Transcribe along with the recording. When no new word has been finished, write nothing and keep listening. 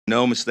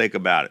No mistake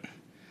about it.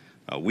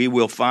 We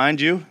will find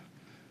you,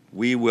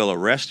 we will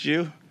arrest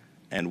you,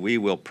 and we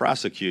will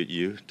prosecute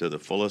you to the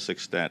fullest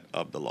extent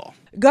of the law.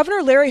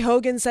 Governor Larry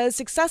Hogan says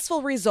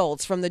successful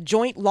results from the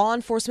Joint Law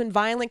Enforcement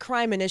Violent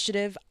Crime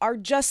Initiative are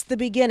just the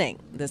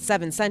beginning. The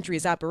 7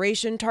 Centuries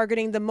operation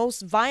targeting the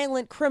most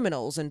violent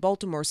criminals in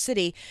Baltimore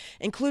City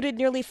included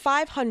nearly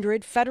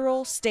 500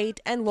 federal, state,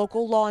 and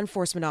local law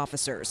enforcement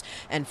officers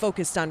and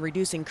focused on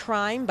reducing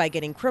crime by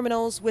getting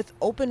criminals with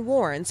open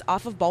warrants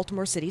off of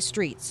Baltimore City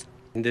streets.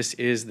 And this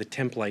is the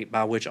template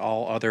by which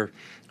all other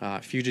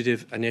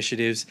fugitive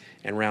initiatives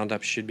and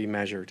roundups should be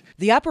measured.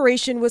 The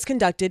operation was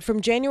conducted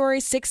from January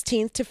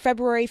 16th to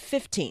February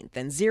 15th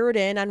and zeroed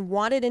in on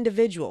wanted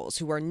individuals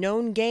who are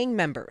known gang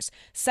members,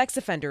 sex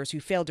offenders who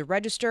failed to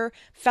register,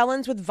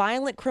 felons with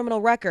violent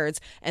criminal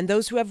records, and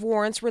those who have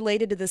warrants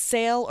related to the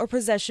sale or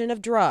possession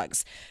of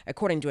drugs.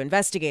 According to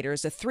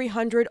investigators, the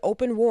 300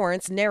 open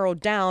warrants narrowed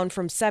down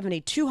from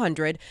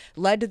 7,200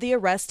 led to the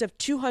arrest of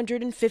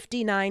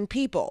 259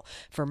 people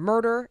for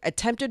murder,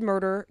 attempted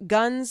murder,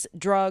 guns,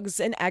 drugs,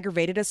 and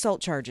aggravated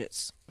assault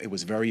charges. It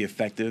was very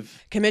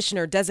effective.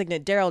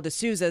 Commissioner-designate Daryl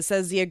D'Souza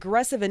says the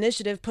aggressive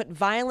initiative put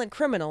violent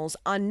criminals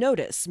on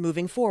notice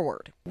moving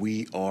forward.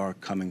 We are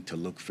coming to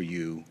look for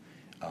you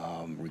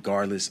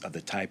regardless of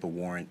the type of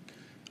warrant,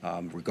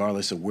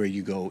 regardless of where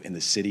you go in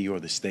the city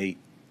or the state.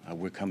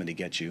 We're coming to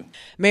get you.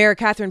 Mayor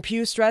Catherine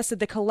Pugh stressed that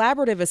the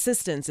collaborative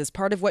assistance is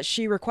part of what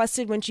she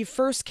requested when she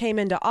first came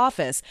into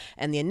office,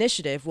 and the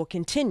initiative will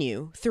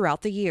continue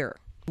throughout the year.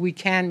 We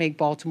can make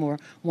Baltimore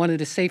one of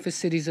the safest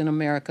cities in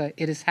America.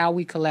 It is how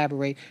we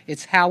collaborate.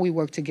 It's how we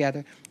work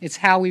together. It's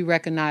how we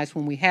recognize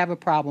when we have a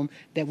problem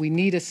that we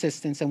need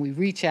assistance and we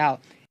reach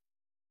out.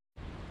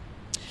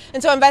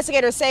 And so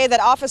investigators say that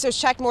officers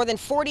checked more than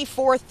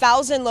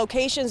 44,000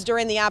 locations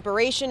during the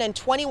operation, and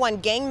 21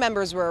 gang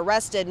members were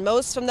arrested,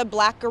 most from the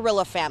Black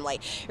Guerrilla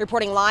family.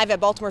 Reporting live at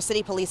Baltimore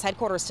City Police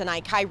Headquarters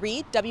tonight, Kai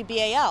Reed,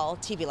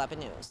 WBAL-TV 11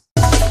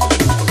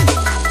 News.